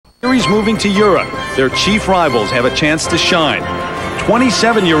Series moving to Europe. Their chief rivals have a chance to shine.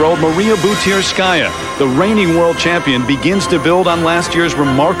 27-year-old Maria Butirskaya, the reigning world champion, begins to build on last year's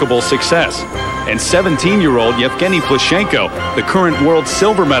remarkable success. And 17-year-old Evgeni Plushenko, the current world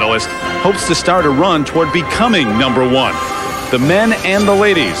silver medalist, hopes to start a run toward becoming #1. The men and the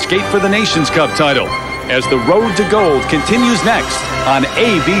ladies skate for the Nations Cup title as the road to gold continues next on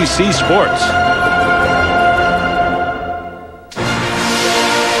ABC Sports.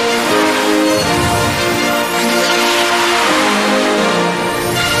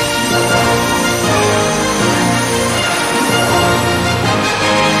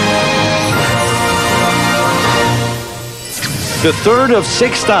 The third of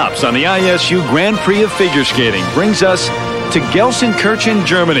 6 stops on the ISU Grand Prix of Figure Skating brings us to Gelsenkirchen,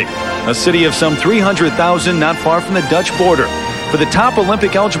 Germany, a city of some 300,000 not far from the Dutch border. For the top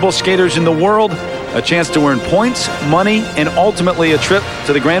Olympic-eligible skaters in the world, a chance to earn points, money, and ultimately a trip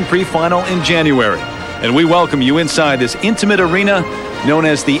to the Grand Prix final in January. And we welcome you inside this intimate arena known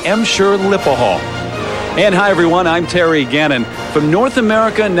as the Emscher Lippe Hall. And hi everyone, I'm Terry Gannon. From North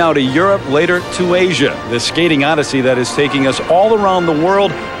America now to Europe, later to Asia. This skating odyssey that is taking us all around the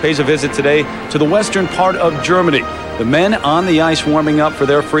world pays a visit today to the western part of Germany. The men on the ice warming up for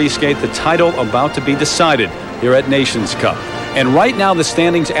their free skate, the title about to be decided here at Nations Cup. And right now the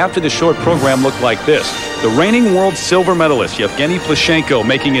standings after the short program look like this. The reigning world silver medalist Evgeni Plushenko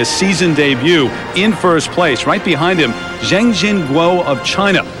making his season debut in first place. Right behind him, Zhengxin GUO of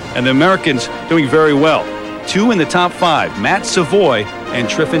China. And the Americans doing very well. 2 in the top 5, Matt Savoie and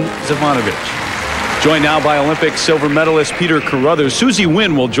Trifun Zivanovic. Joined now by Olympic silver medalist Peter Carruthers. Susie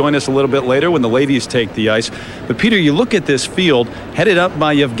Wynn will join us a little bit later when the ladies take the ice. But Peter, you look at this field headed up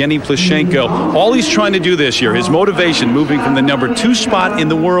by Evgeni Plushenko. All he's trying to do this year, his motivation moving from the #2 spot in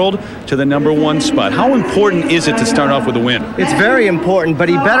the world to the #1 spot. How important is it to start off with a win? It's very important, but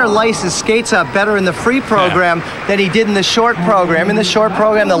he better lace his skates up better in the free program than he did in the short program. In the short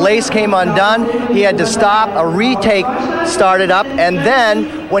program, the lace came undone. He had to stop, a retake started up, and then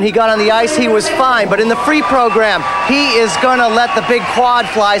when he got on the ice, he was fine. But in the free program, he is going to let the big quad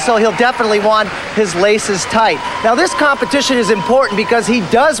fly, so he'll definitely want his laces tight. Now, this competition is important because he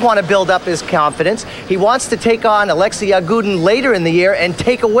does want to build up his confidence. He wants to take on Alexei Yagudin later in the year and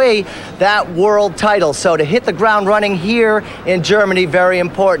take away that world title. So to hit the ground running here in Germany, very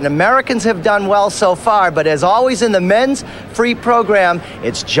important. Americans have done well so far, but as always in the men's free program,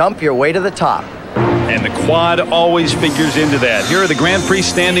 it's jump your way to the top. And the quad always figures into that. Here are the Grand Prix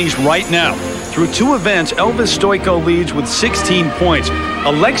standings right now. Through 2 events, Elvis Stojko leads with 16 points.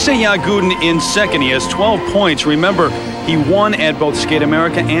 Alexei Yagudin in second. He has 12 points. Remember, he won at both Skate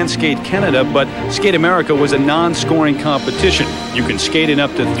America and Skate Canada, but Skate America was a non-scoring competition. You can skate in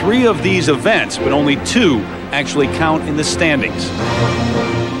up to 3 of these events, but only 2 actually count in the standings.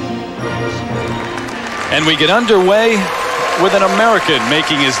 And we get underway with an American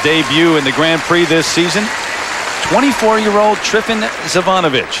making his debut in the Grand Prix this season. 24-year-old Trifun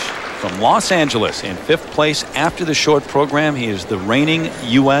Zivanovic from Los Angeles in 5th place after the short program. He is the reigning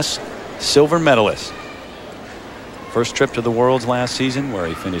U.S. silver medalist. First trip to the Worlds last season where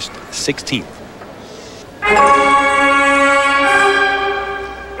he finished 16th.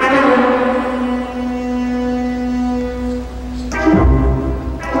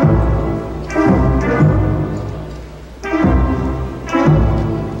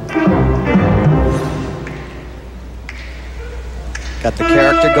 Got the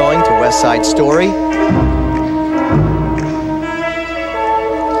character going to West Side Story.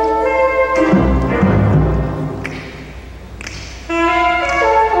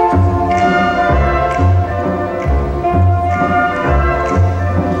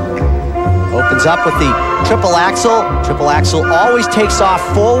 Opens up with the triple axel. Triple axel always takes off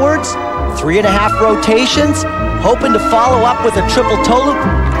forwards. 3.5 rotations. Hoping to follow up with a triple toe loop.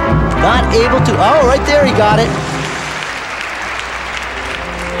 Not able to. Oh, right there he got it.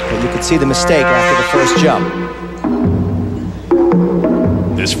 You can see the mistake after the first jump.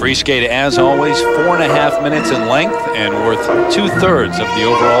 This free skate, as always, 4.5 minutes in length and worth 2/3 of the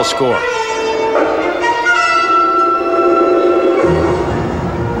overall score.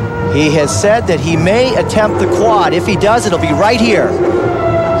 He has said that he may attempt the quad. If he does, it'll be right here.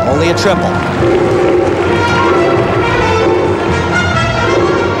 Only a triple.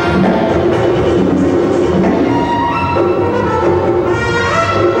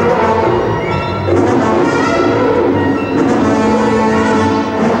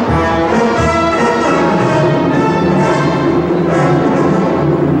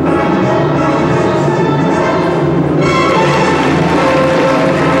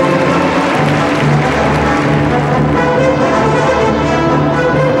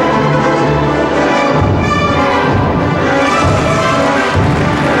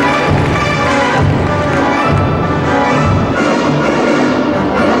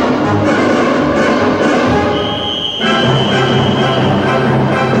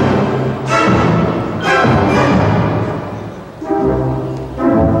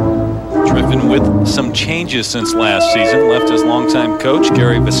 some changes since last season. Left his longtime coach,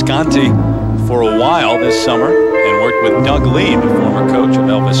 Gary Visconti, for a while this summer and worked with Doug Lee, the former coach of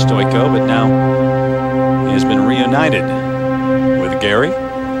Elvis Stoico, but now he has been reunited with Gary.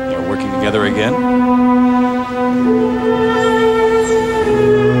 They're working together again.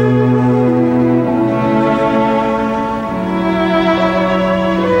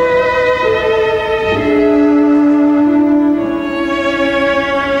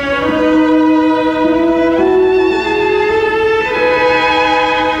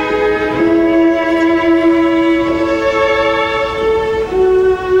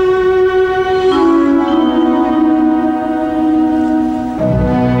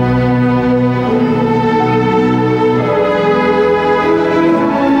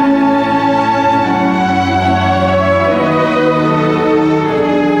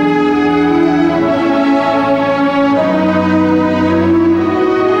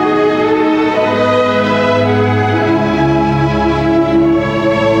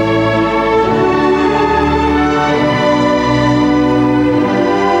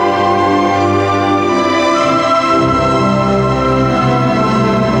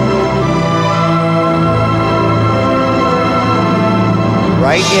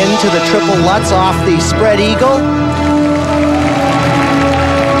 Into the triple Lutz off the spread eagle.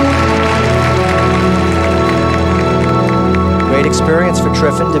 Great experience for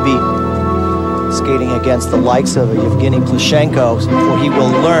Trifun to be skating against the likes of Evgeni Plushenko, where he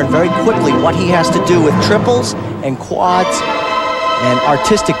will learn very quickly what he has to do with triples and quads and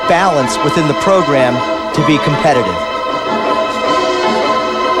artistic balance within the program to be competitive.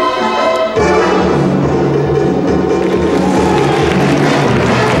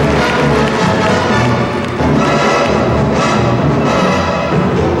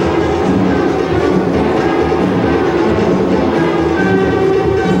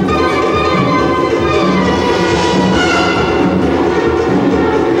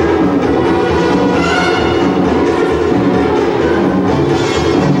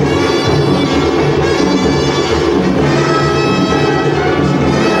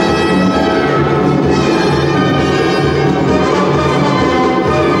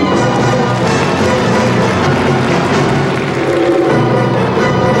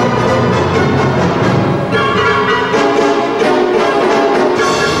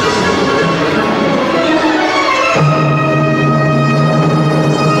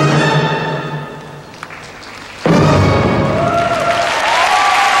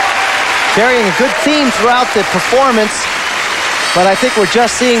 Carrying a good theme throughout the performance, but I think we're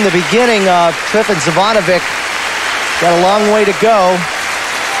just seeing the beginning of Trifun Zivanovic. Got a long way to go,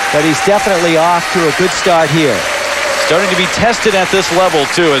 but he's definitely off to a good start here. Starting to be tested at this level,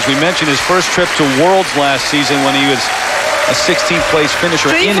 too. As we mentioned, his first trip to Worlds last season when he was a 16th place finisher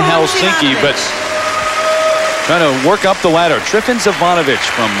in Helsinki, but trying to work up the ladder. Trifun Zivanovic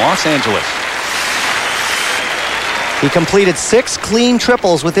from Los Angeles. He completed 6 clean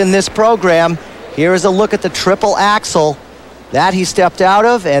triples within this program. Here is a look at the triple axel. That he stepped out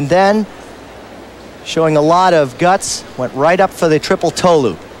of, and then showing a lot of guts, went right up for the triple toe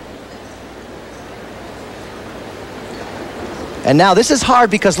loop. And now this is hard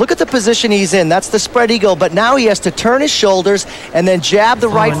because look at the position he's in. That's the spread eagle, but now he has to turn his shoulders and then jab the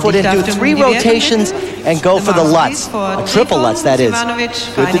right foot in, do 3 rotations, and go for the Lutz. A triple Lutz, that is.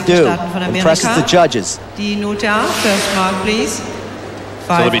 Good to do. Impresses the judges.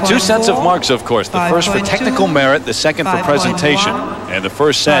 So there'll be 2 sets of marks, of course. The first for technical merit, the second for presentation. And the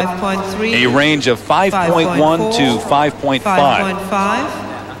first set, a range of 5.1 to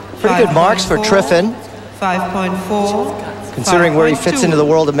 5.5. Pretty good marks for Trifun. 5.4. Considering where he fits into the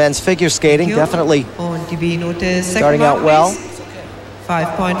world of men's figure skating, definitely starting out well.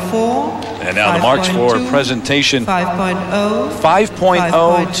 5.4. And now the marks for presentation. 5.0.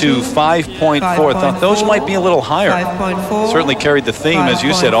 5.0 to 5.4. Thought those might be a little higher. 5.4. Certainly carried the theme, as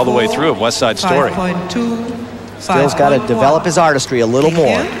you said, all the way through of West Side Story. 5.2. Still's got to develop his artistry a little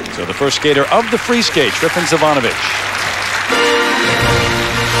more. So the first skater of the free skate, Trifun Zivanovic.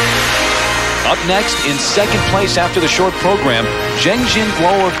 Up next, in second place after the short program, Zhengxin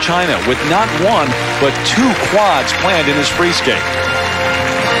GUO of China, with not 1, but 2 quads planned in his free skate.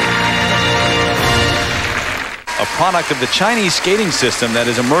 A product of the Chinese skating system that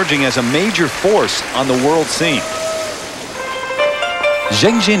is emerging as a major force on the world scene.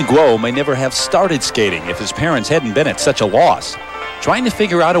 Zhengxin GUO may never have started skating if his parents hadn't been at such a loss, trying to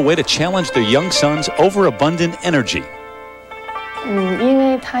figure out a way to challenge their young son's overabundant energy. He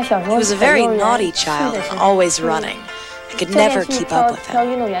was a very naughty child, always running. I could never keep up with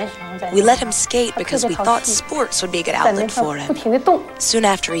him. We let him skate because we thought sports would be a good outlet for him. Soon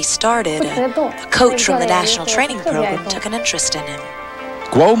after he started, a coach from the national training program took an interest in him.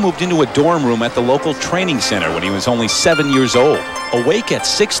 GUO moved into a dorm room at the local training center when he was only 7 years old. Awake at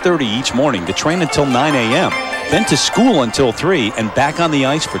 6:30 each morning to train until 9 a.m., then to school until 3, and back on the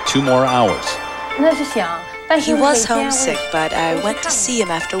ice for 2 more hours. He was homesick, but I went to see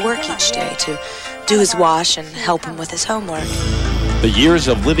him after work each day to do his wash and help him with his homework. The years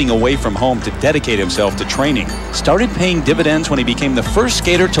of living away from home to dedicate himself to training started paying dividends when he became the first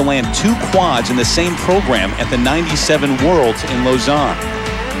skater to land 2 quads in the same program at the '97 Worlds in Lausanne.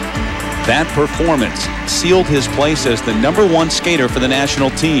 That performance sealed his place as the #1 skater for the national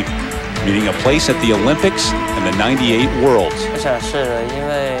team, meaning a place at the Olympics and the '98 Worlds.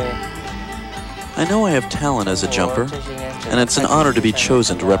 I know I have talent as a jumper, and it's an honor to be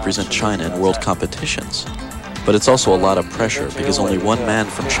chosen to represent China in world competitions. But it's also a lot of pressure because only one man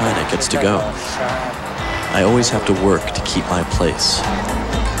from China gets to go. I always have to work to keep my place.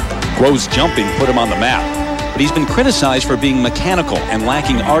 GUO's jumping put him on the map, but he's been criticized for being mechanical and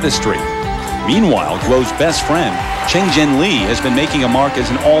lacking artistry. Meanwhile, GUO's best friend, Cheng Lee, has been making a mark as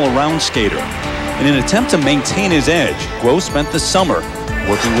an all-around skater. In an attempt to maintain his edge, GUO spent the summer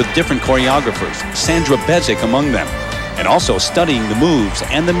working with different choreographers, Sandra Bezic among them, and also studying the moves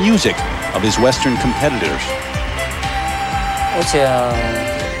and the music of his Western competitors.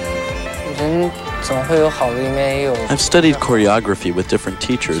 I've studied choreography with different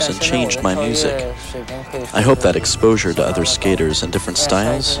teachers and changed my music. I hope that exposure to other skaters and different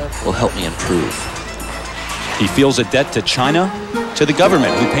styles will help me improve. He feels a debt to China, to the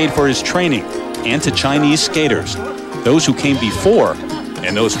government who paid for his training, and to Chinese skaters, those who came before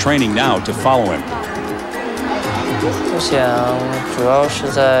and those training now to follow him.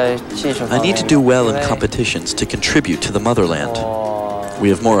 I need to do well in competitions to contribute to the motherland. We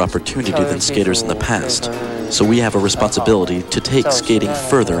have more opportunity than skaters in the past, so we have a responsibility to take skating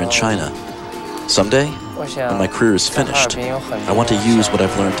further in China. Someday, when my career is finished, I want to use what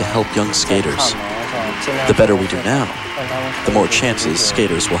I've learned to help young skaters. The better we do now, the more chances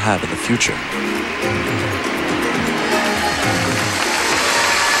skaters will have in the future.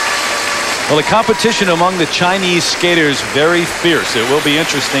 Well, the competition among the Chinese skaters very fierce. It will be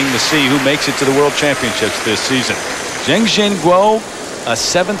interesting to see who makes it to the World Championships this season. Zhengxin GUO, a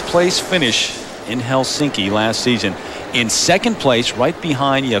 7th place finish in Helsinki last season. In 2nd place, right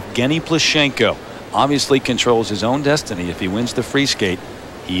behind Evgeni Plushenko. Obviously controls his own destiny. If he wins the free skate,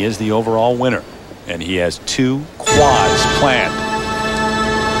 he is the overall winner. And he has 2 quads planned.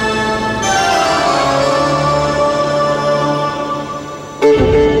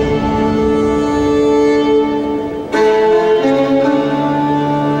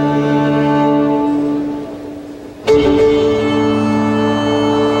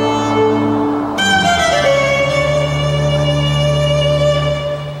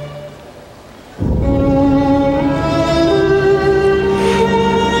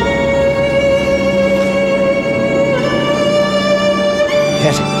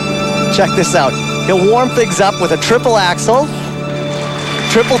 Check this out. He'll warm things up with a triple axel,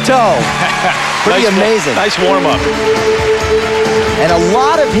 triple toe. Pretty amazing. Nice warm-up. And a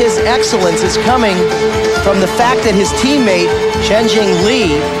lot of his excellence is coming from the fact that his teammate, Cheng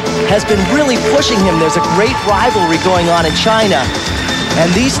Lee, has been really pushing him. There's a great rivalry going on in China.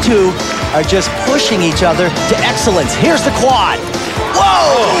 And these two are just pushing each other to excellence. Here's the quad.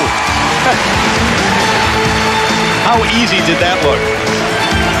 Whoa! How easy did that look?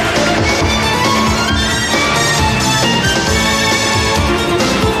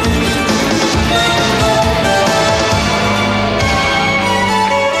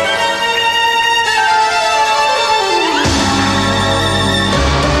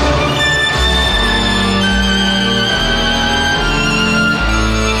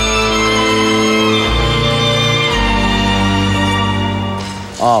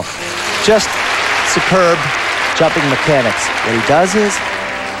 Oh, just superb jumping mechanics. What he does is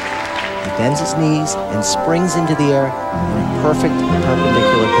he bends his knees and springs into the air in a perfect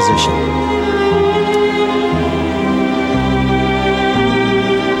perpendicular position.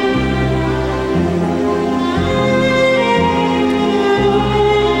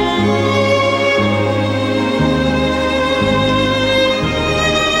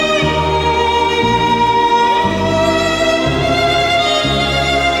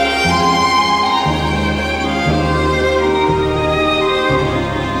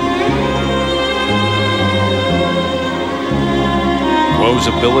 GUO's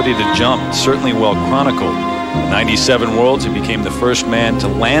ability to jump, certainly well chronicled. The '97 Worlds, he became the first man to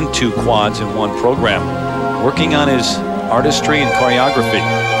land 2 quads in one program, working on his artistry, and choreography.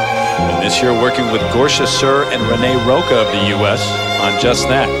 And this year working with Gorsha Sur and Renee Roca of the U.S. on just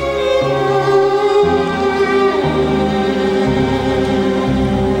that.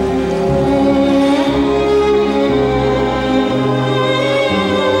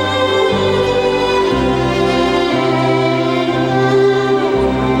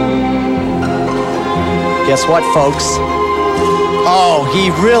 Guess what, folks? Oh, he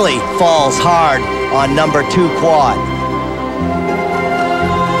really falls hard on number 2 quad.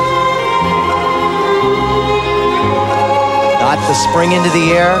 Not the spring into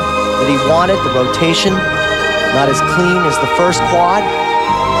the air that he wanted, the rotation, not as clean as the first quad.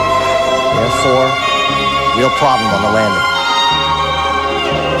 Therefore, real problem on the landing.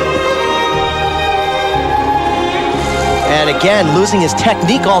 And again, losing his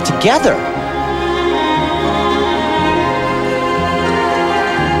technique altogether.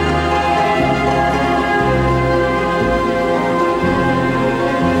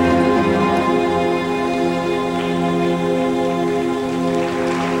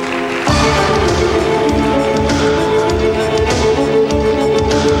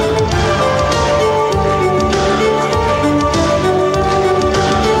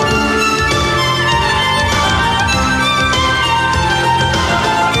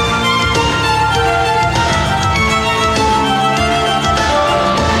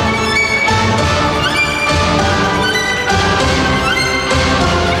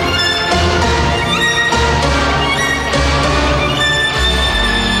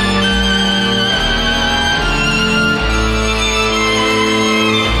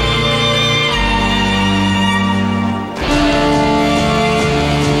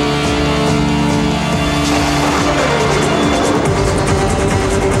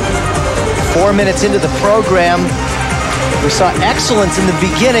 Minutes into the program, we saw excellence in the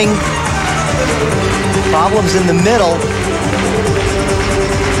beginning, problems in the middle.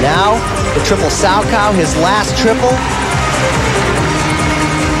 Now the triple Salchow, his last triple.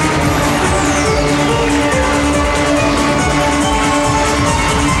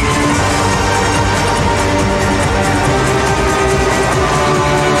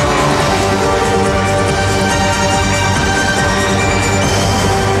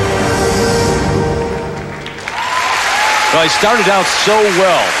 Well, he started out so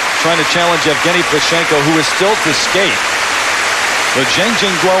well, trying to challenge Evgeni Plushenko, who is still to skate. But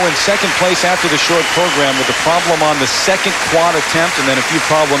Zhengxin GUO in second place after the short program with the problem on the second quad attempt, and then a few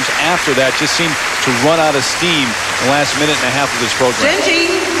problems after that. Just seemed to run out of steam the last minute and a half of this program.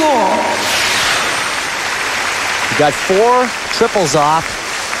 Zhengxin GUO. He got 4 triples off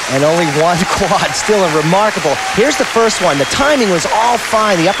and only 1 quad. Still a remarkable. Here's the first one. The timing was all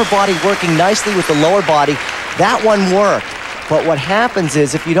fine. The upper body working nicely with the lower body. That one worked. But what happens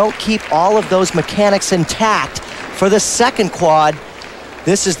is if you don't keep all of those mechanics intact for the second quad,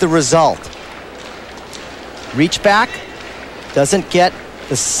 this is the result. Reach back, doesn't get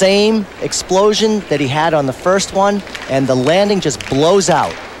the same explosion that he had on the first one, and the landing just blows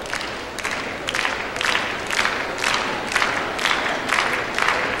out.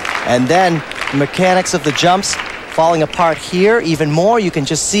 And then the mechanics of the jumps falling apart here even more. You can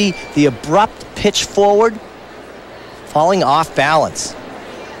just see the abrupt pitch forward, falling off balance.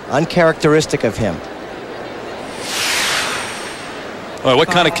 Uncharacteristic of him. Well, what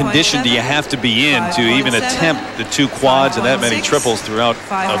kind of condition do you have to be in to even attempt the 2 quads and that many triples throughout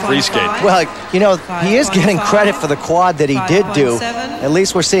a free skate? Well, you know, he is getting credit for the quad that he did do. At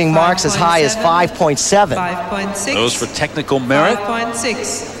least we're seeing marks as high as 5.7. 5.6. Those for technical merit.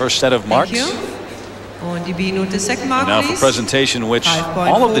 5.6. First set of marks. Und die B-Note second mark, now for presentation, which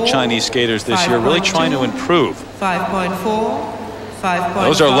all of the Chinese skaters this year really trying to improve. 5.4, 5.5.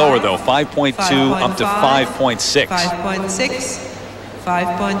 Those are lower though, 5.2 up to 5.6. 5.6,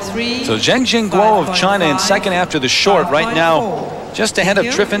 5.3. So Zhengxin GUO of China in second after the short, right now just ahead of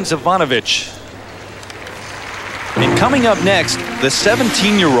Trifun Zivanovic. And coming up next, the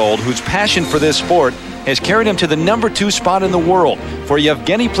 17-year-old whose passion for this sport has carried him to the #2 spot in the world. For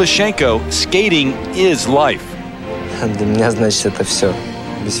Evgeni Plushenko, skating is life.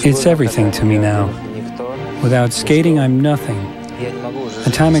 It's everything to me now. Without skating, I'm nothing. A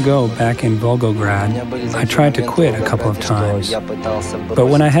time ago, back in Volgograd, I tried to quit a couple of times. But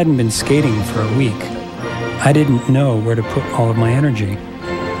when I hadn't been skating for a week, I didn't know where to put all of my energy.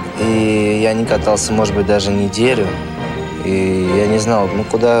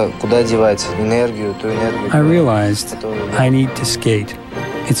 I realized I need to skate.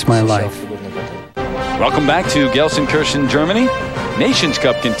 It's my life. Welcome back to Gelsenkirchen, Germany. Nations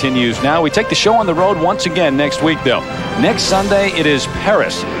Cup continues now. We take the show on the road once again next week, though. Next Sunday, it is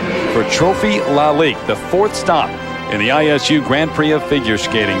Paris for Trophy La Ligue, the 4th stop in the ISU Grand Prix of Figure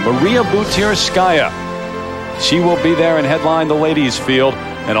Skating, Maria Butirskaya. She will be there and headline the ladies' field.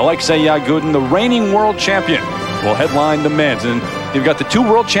 And Alexei Yagudin, the reigning world champion, will headline the men's. And you've got the two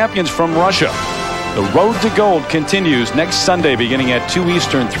world champions from Russia. The road to gold continues next Sunday beginning at 2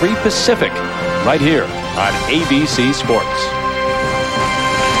 Eastern, 3 Pacific, right here on ABC Sports.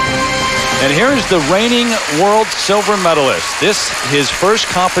 And here's the reigning world silver medalist. This his first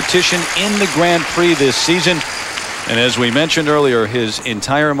competition in the Grand Prix this season. And as we mentioned earlier, his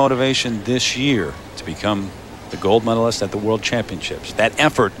entire motivation this year to become the gold medalist at the World Championships. That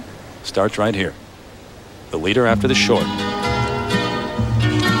effort starts right here. The leader after the short.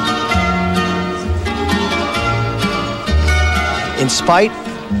 In spite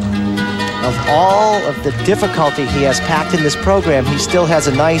of all of the difficulty he has packed in this program, he still has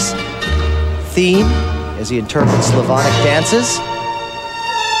a nice theme as he interprets Slavonic dances.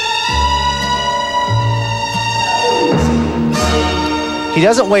 He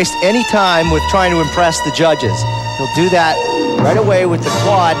doesn't waste any time with trying to impress the judges. He'll do that right away with the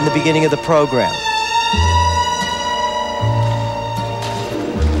quad in the beginning of the program.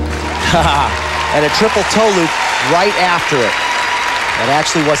 And a triple toe loop right after it. That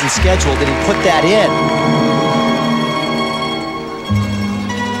actually wasn't scheduled, and he put that in.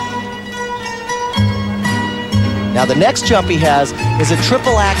 Now the next jump he has is a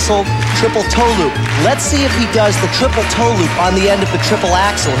triple axel, triple toe loop. Let's see if he does the triple toe loop on the end of the triple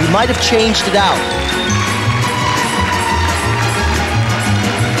axel. He might have changed it out.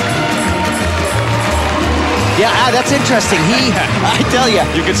 Yeah, that's interesting. I tell you.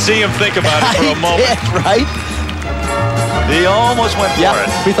 You could see him think about it for a moment. Did, right? He almost went for it.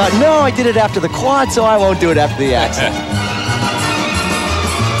 We thought, no, I did it after the quad, so I won't do it after the axel.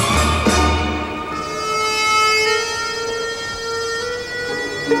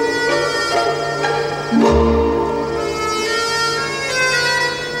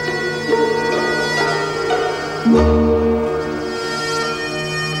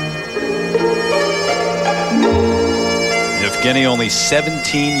 Evgeni, only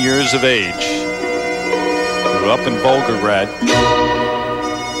 17 years of age. Grew up in Volgograd.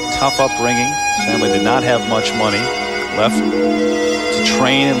 Tough upbringing. His family did not have much money. Left to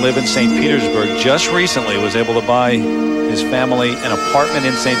train and live in St. Petersburg. Just recently was able to buy his family an apartment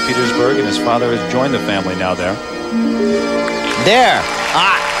in St. Petersburg, and his father has joined the family now there. There.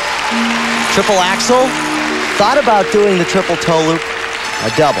 Triple axel. Thought about doing the triple toe loop.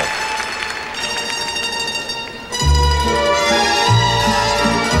 A double.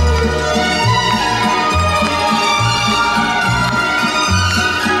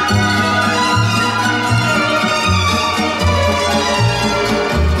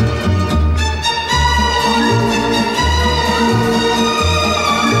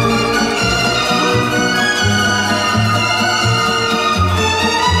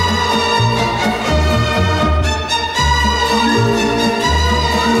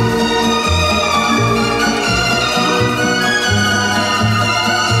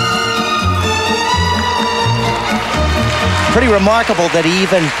 Pretty remarkable that he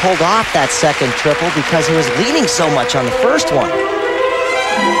even pulled off that second triple because he was leaning so much on the first one.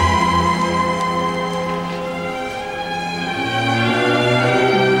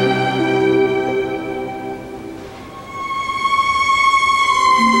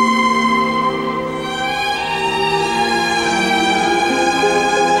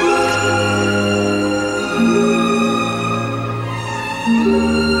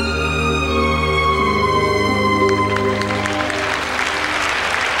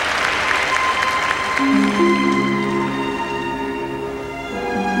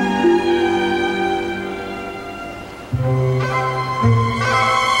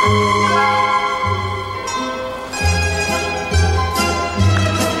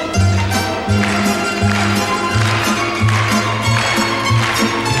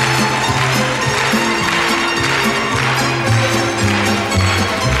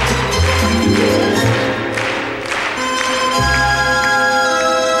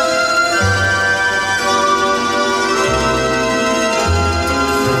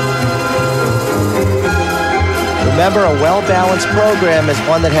 Remember, a well-balanced program is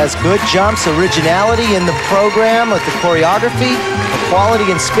one that has good jumps, originality in the program with the choreography, equality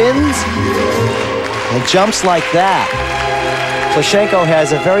in spins, and jumps like that. Plushenko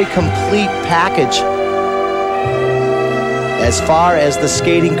has a very complete package as far as the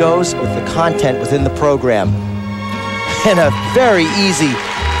skating goes with the content within the program. And a very easy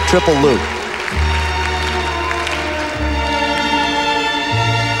triple loop.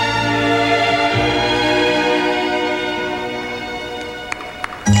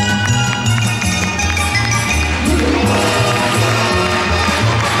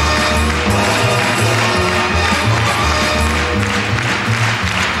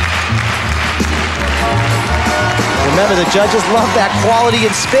 The judges love that quality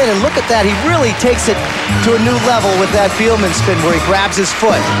and spin, and look at that. He really takes it to a new level with that Fielman spin where he grabs his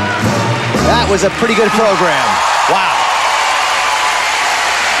foot. That was a pretty good program. Wow.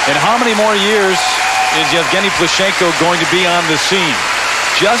 In how many more years is Evgeni Plushenko going to be on the scene?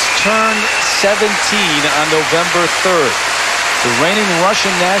 Just turned 17 on November 3rd. The reigning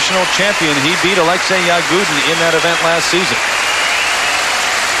Russian national champion. He beat Alexei Yagudin in that event last season.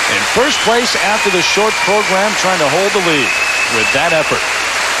 In first place after the short program, trying to hold the lead with that effort.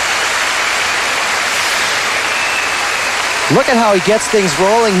 Look at how he gets things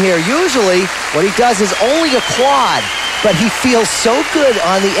rolling here. Usually what he does is only a quad, but he feels so good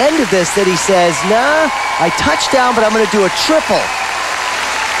on the end of this that he says, nah, I touched down, but I'm going to do a triple.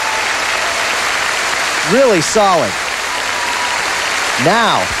 Really solid.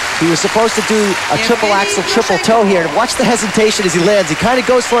 Now, he was supposed to do a triple axel, triple toe here. Watch the hesitation as he lands. He kind of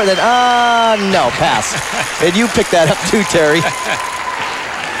goes for it, and then, no, pass. And you picked that up too, Terry.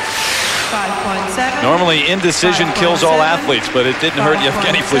 5.7. Normally, indecision kills all athletes, but it didn't hurt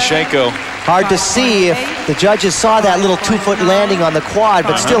Evgeni Plushenko. Hard to see if the judges saw that little 2-foot landing on the quad,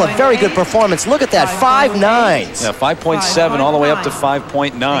 but still a very good performance. Look at that, 5.9. Yeah, 5.7 all the way up to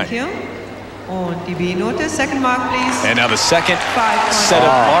 5.9. Thank you. On DB notice, second mark, please. And now the second set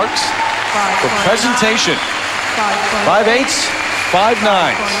of marks for presentation. 5.8,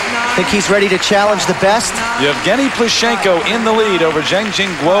 5.9. Think he's ready to challenge the best? Evgeni Plushenko in the lead over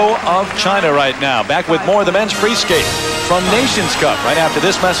Zhengxin GUO of China right now. Back with more of the men's free skate from Nations Cup right after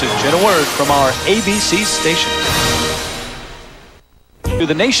this message and a word from our ABC station. To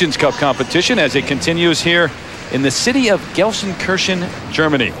the Nations Cup competition as it continues here in the city of Gelsenkirchen,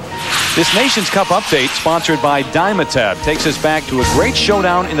 Germany. This Nations Cup update, sponsored by Dymatab, takes us back to a great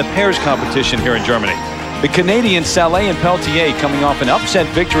showdown in the pairs competition here in Germany. The Canadians Salé and Peltier, coming off an upset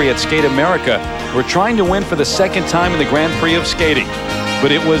victory at Skate America, were trying to win for the second time in the Grand Prix of skating.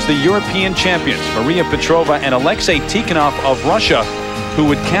 But it was the European champions, Maria Petrova and Alexei Tikhonov of Russia, who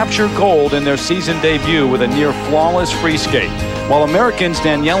would capture gold in their season debut with a near flawless free skate, while Americans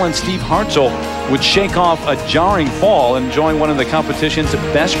Danielle and Steve Hartzell would shake off a jarring fall, enjoying one of the competition's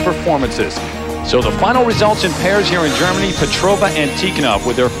best performances. So the final results in pairs here in Germany, Petrova and Tikhonov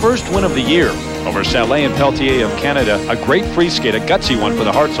with their first win of the year over Salé and Peltier of Canada. A great free skate, a gutsy one for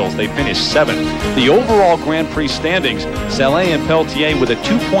the Hartzels. They finished 7th. The overall Grand Prix standings, Salé and Peltier with a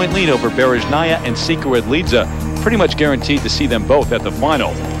 2-point lead over Berezhnaya and Sikora-Lidze. Pretty much guaranteed to see them both at the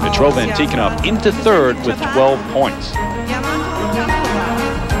final. Petrova and Tikhonov into 3rd with 12 points.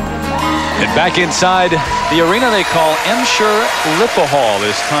 And back inside the arena they call Emscher Lippe Hall,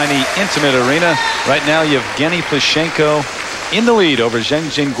 this tiny, intimate arena. Right now, Evgeni Plushenko in the lead over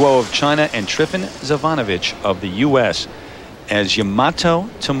Zhengxin GUO of China and Trifun Zivanovic of the U.S. as Yamato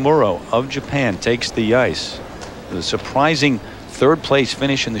Tamura of Japan takes the ice. The surprising 3rd place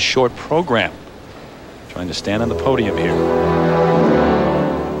finish in the short program. Trying to stand on the podium here.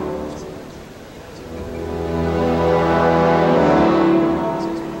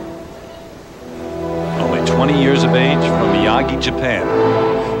 20 years of age from Miyagi, Japan.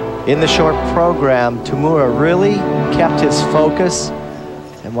 In the short program, Tamura really kept his focus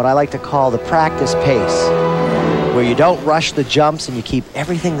and what I like to call the practice pace, where you don't rush the jumps and you keep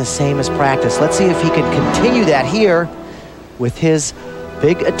everything the same as practice. Let's see if he can continue that here with his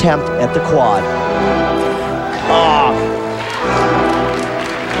big attempt at the quad.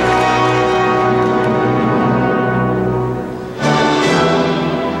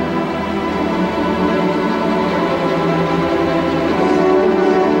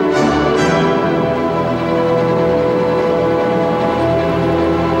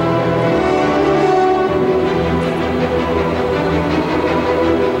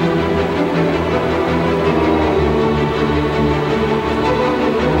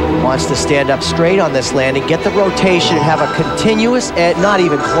 Wants to stand up straight on this landing, get the rotation, and have a continuous, not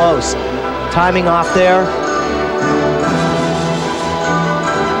even close. Timing off there.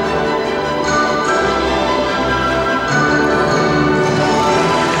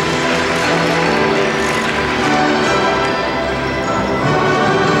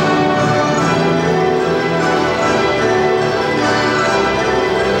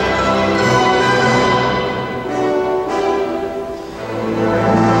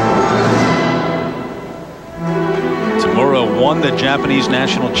 Won the Japanese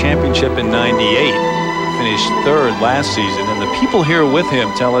national championship in '98, finished 3rd last season, and the people here with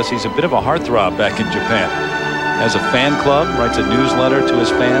him tell us he's a bit of a heartthrob back in Japan. Has a fan club, writes a newsletter to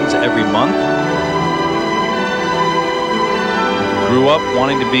his fans every month. Grew up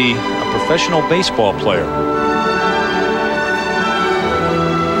wanting to be a professional baseball player.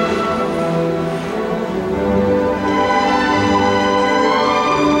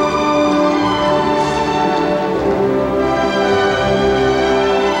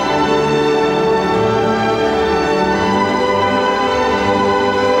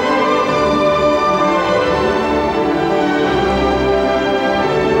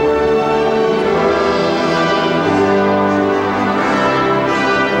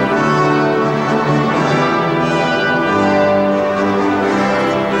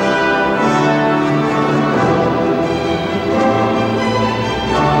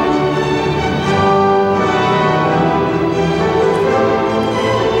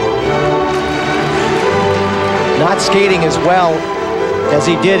 Not skating as well as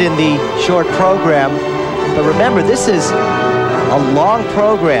he did in the short program. But remember, this is a long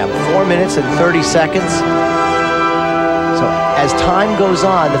program, 4 minutes and 30 seconds. So as time goes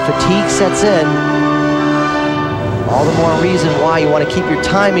on, the fatigue sets in. All the more reason why you want to keep your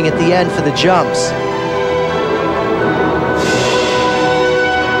timing at the end for the jumps.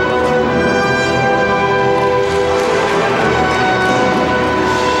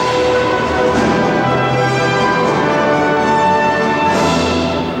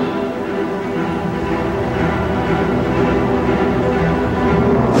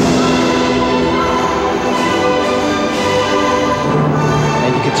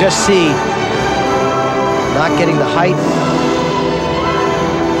 Just see, not getting the height,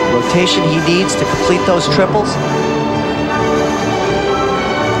 rotation he needs to complete those triples.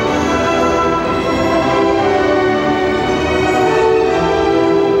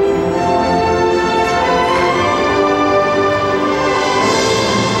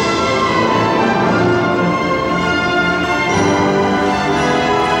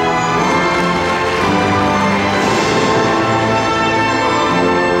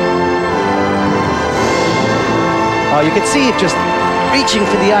 You can see it just reaching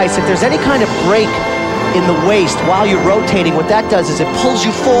for the ice. If there's any kind of break in the waist while you're rotating, what that does is it pulls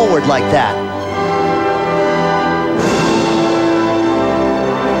you forward like that.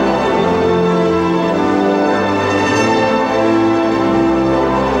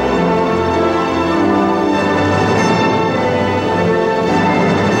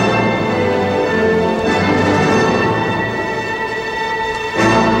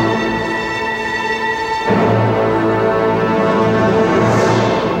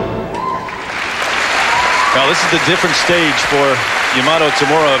 This is the different stage for Yamato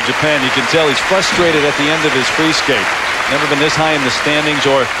Tamura of Japan. You can tell he's frustrated at the end of his free skate. Never been this high in the standings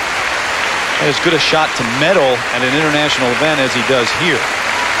or as good a shot to medal at an international event as he does here.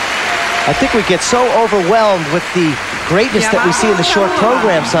 I think we get so overwhelmed with the greatness that we see in the short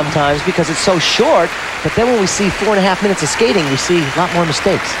program sometimes because it's so short, but then when we see 4.5 minutes of skating, we see a lot more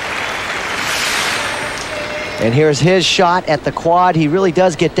mistakes. And here's his shot at the quad. He really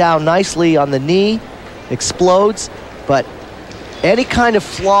does get down nicely on the knee. Explodes, but any kind of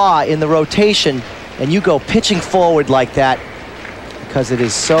flaw in the rotation and you go pitching forward like that because it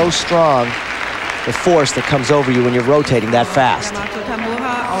is so strong, the force that comes over you when you're rotating that fast. Yamato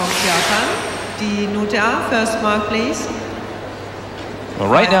Tamura of Japan, die Note A, first mark please. Well,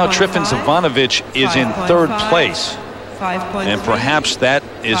 right now Trifun Zivanovic is in third place, and perhaps that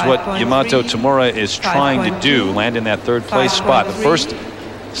is what Yamato Tamura is trying to do, land in that third place spot. The first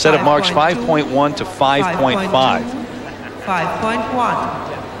set of marks 5.1 to 5.5.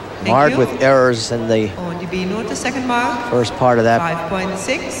 5.1. Marred with errors in the second mark, first part of that.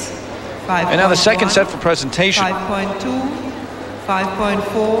 5.6. And now the second set for presentation. 5.2.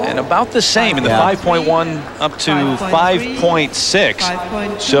 5.4. And about the same in the 5.1 up to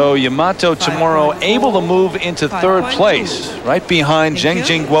 5.6. So Yamato Tamura able to move into third place, right behind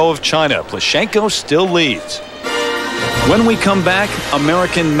Zhengxin GUO of China. Plushenko still leads. When we come back,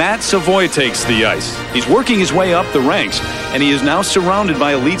 American Matt Savoie takes the ice. He's working his way up the ranks, and he is now surrounded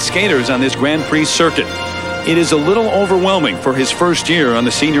by elite skaters on this Grand Prix circuit. It is a little overwhelming for his first year on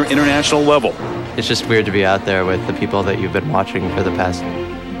the senior international level. It's just weird to be out there with the people that you've been watching for the past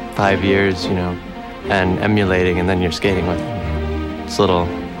 5 years, you know, and emulating, and then you're skating with them. It's a little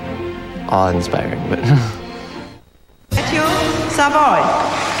awe-inspiring, but...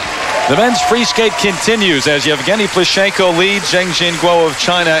 Savoie. The men's free skate continues as Evgeni Plushenko leads Zhengxin GUO of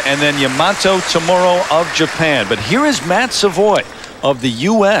China and then Yamato Tamura of Japan. But here is Matt Savoie of the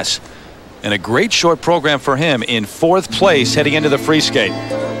U.S. and a great short program for him in fourth place heading into the free skate.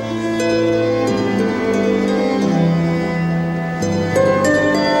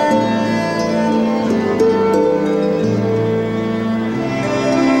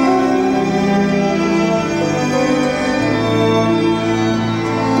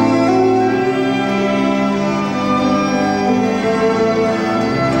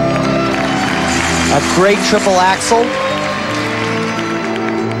 A great triple axel.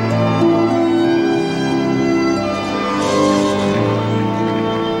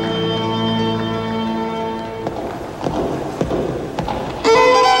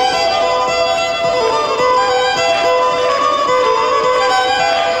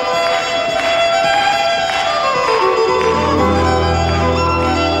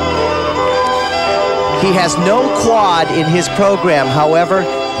 He has no quad in his program, however,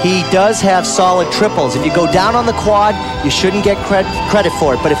 he does have solid triples. If you go down on the quad, you shouldn't get credit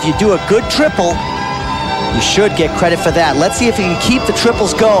for it. But if you do a good triple, you should get credit for that. Let's see if he can keep the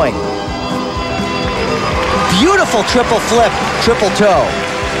triples going. beautiful triple flip, triple toe.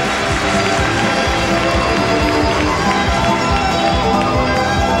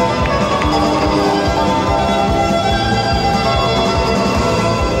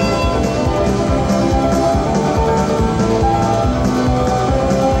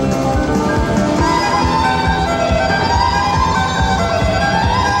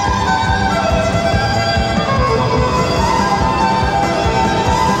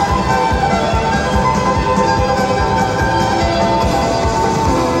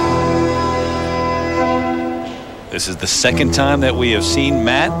 This is the second time that we have seen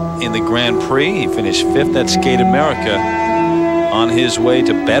Matt in the Grand Prix. He finished 5th at Skate America, on his way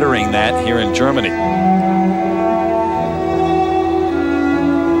to bettering that here in Germany.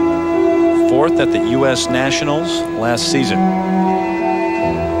 4th at the U.S. Nationals last season.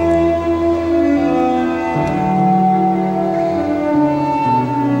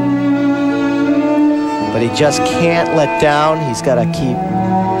 But he just can't let down. He's got to keep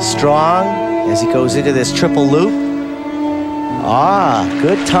strong as he goes into this triple loop. Ah,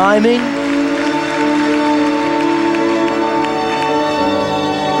 good timing.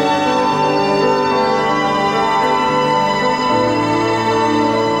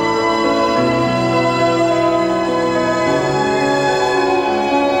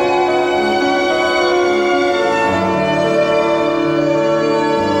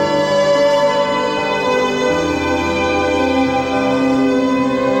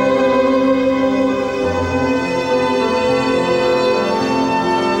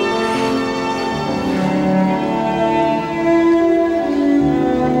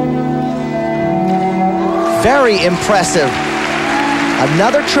 Very impressive.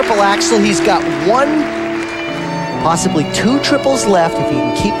 Another triple axel. He's got 1, possibly 2 triples left. If he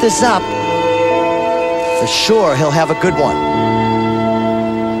can keep this up, for sure he'll have a good one.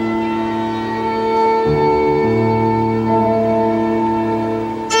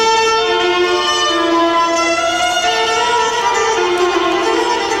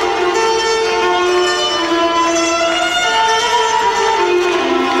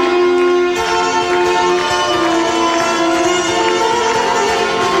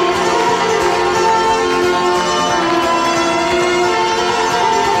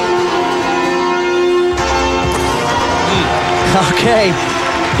 Okay,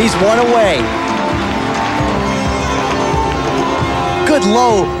 he's 1 away. Good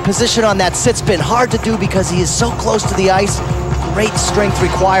low position on that sit spin. Hard to do because he is so close to the ice. Great strength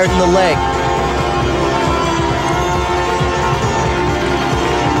required in the leg.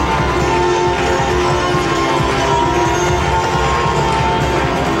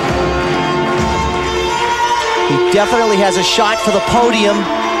 He definitely has a shot for the podium.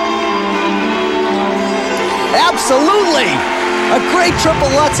 Absolutely! A great triple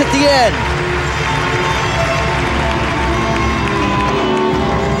Lutz at the end.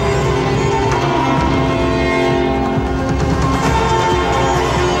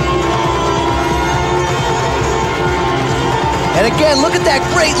 And again, look at that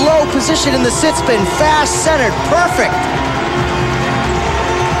great low position in the sit spin. Fast centered, perfect.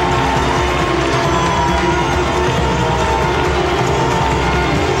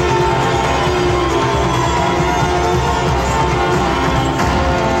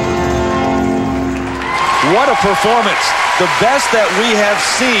 What a performance. The best that we have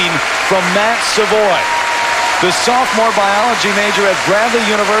seen from Matt Savoie. The sophomore biology major at Bradley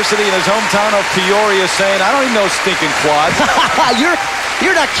University in his hometown of Peoria saying, I don't even know stinking quad.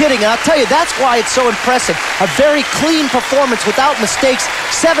 You're not kidding. And I'll tell you, that's why it's so impressive. A very clean performance without mistakes.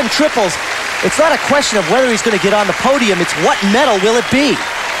 7 triples. It's not a question of whether he's going to get on the podium. It's what medal will it be?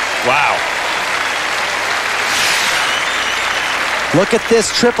 Wow. Look at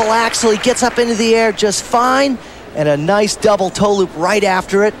this triple axel. He gets up into the air just fine, and a nice double toe loop right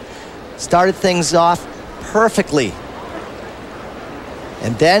after it. Started things off perfectly.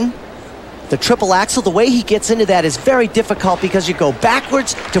 And then the triple axel, the way he gets into that is very difficult because you go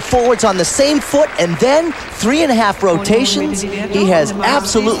backwards to forwards on the same foot and then 3.5 rotations. He has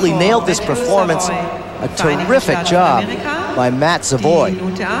absolutely nailed this performance. A terrific job by Matt Savoie.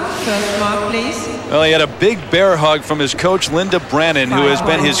 Well, he had a big bear hug from his coach, Linda Brannon, who has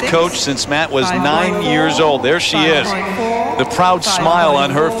been his coach since Matt was 9 years old. There she is. The proud smile on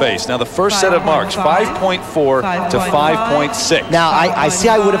her face. Now the first set of marks, 5.4 to 5.6. Now I see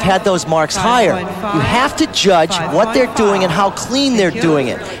I would have had those marks higher. You have to judge what they're doing and how clean they're doing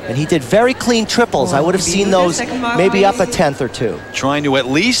it. And he did very clean triples. I would have seen those maybe up a 10th or 2. Trying to at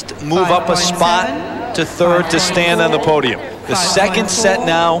least move up a spot to 3rd to stand on the podium. The second set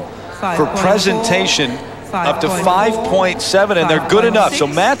now for presentation up to 5.7, and they're good enough. So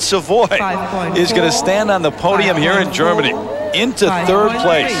Matt Savoie is going to stand on the podium here in Germany into third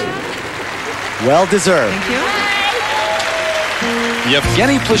place. Well deserved. Thank you.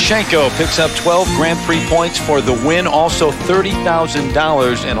 Evgeni Plushenko picks up 12 Grand Prix points for the win. Also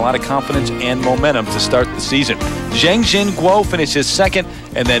 $30,000 and a lot of confidence and momentum to start the season. Zhengxin GUO finishes second,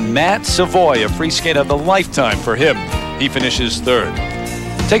 and then Matt Savoie, a free skate of the lifetime for him. He finishes third.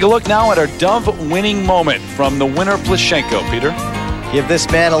 Take a look now at our Dove winning moment from the winner Plushenko. Peter? Give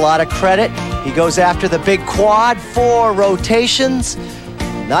this man a lot of credit. He goes after the big quad, 4 rotations.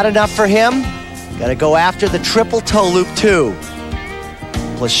 Not enough for him. Got to go after the triple toe loop too.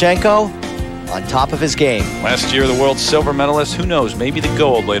 Plushenko on top of his game. Last year, the world's silver medalist, who knows, maybe the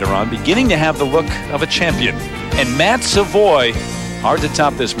gold later on, beginning to have the look of a champion. And Matt Savoie, hard to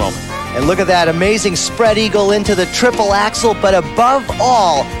top this moment. And look at that amazing spread eagle into the triple axel. But above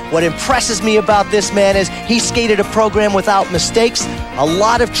all, what impresses me about this man is he skated a program without mistakes. A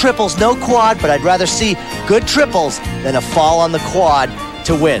lot of triples, no quad, but I'd rather see good triples than a fall on the quad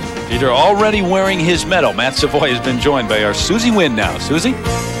to win. Peter already wearing his medal. Matt Savoie has been joined by our Susie Wynn now. Susie?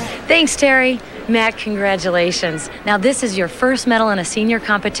 Thanks, Terry. Matt, congratulations. Now, this is your first medal in a senior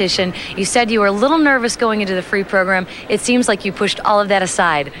competition. You said you were a little nervous going into the free program. It seems like you pushed all of that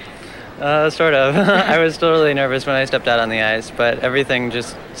aside. Sort of. I was totally nervous when I stepped out on the ice, but everything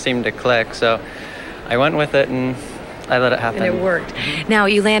just seemed to click. So I went with it and I let it happen. And it worked. Now,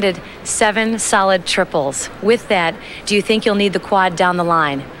 you landed 7 solid triples. With that, do you think you'll need the quad down the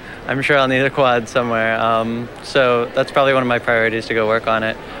line? I'm sure I'll need a quad somewhere. So that's probably one of my priorities to go work on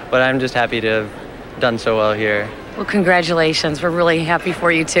it. But I'm just happy to have done so well here. Well, congratulations. We're really happy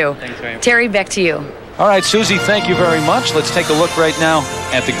for you, too. Thanks very much. Terry, back to you. All right, Susie, thank you very much. Let's take a look right now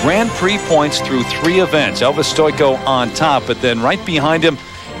at the Grand Prix points through 3 events. Elvis Stojko on top, but then right behind him,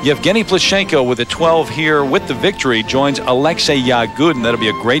 Evgeni Plushenko with a 12 here with the victory joins Alexei Yagudin. That'll be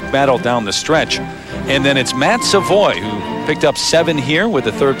a great battle down the stretch. And then it's Matt Savoie, who picked up 7 here with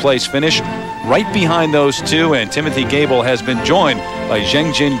a third-place finish. Right behind those two, and Timothy Gable has been joined by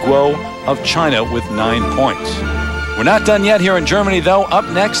Zhengxin GUO of China with 9 points. We're not done yet here in Germany, though. Up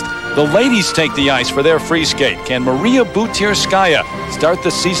next, the ladies take the ice for their free skate. Can Maria Butirskaya start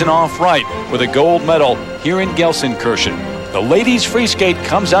the season off right with a gold medal here in Gelsenkirchen? The ladies' free skate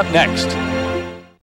comes up next.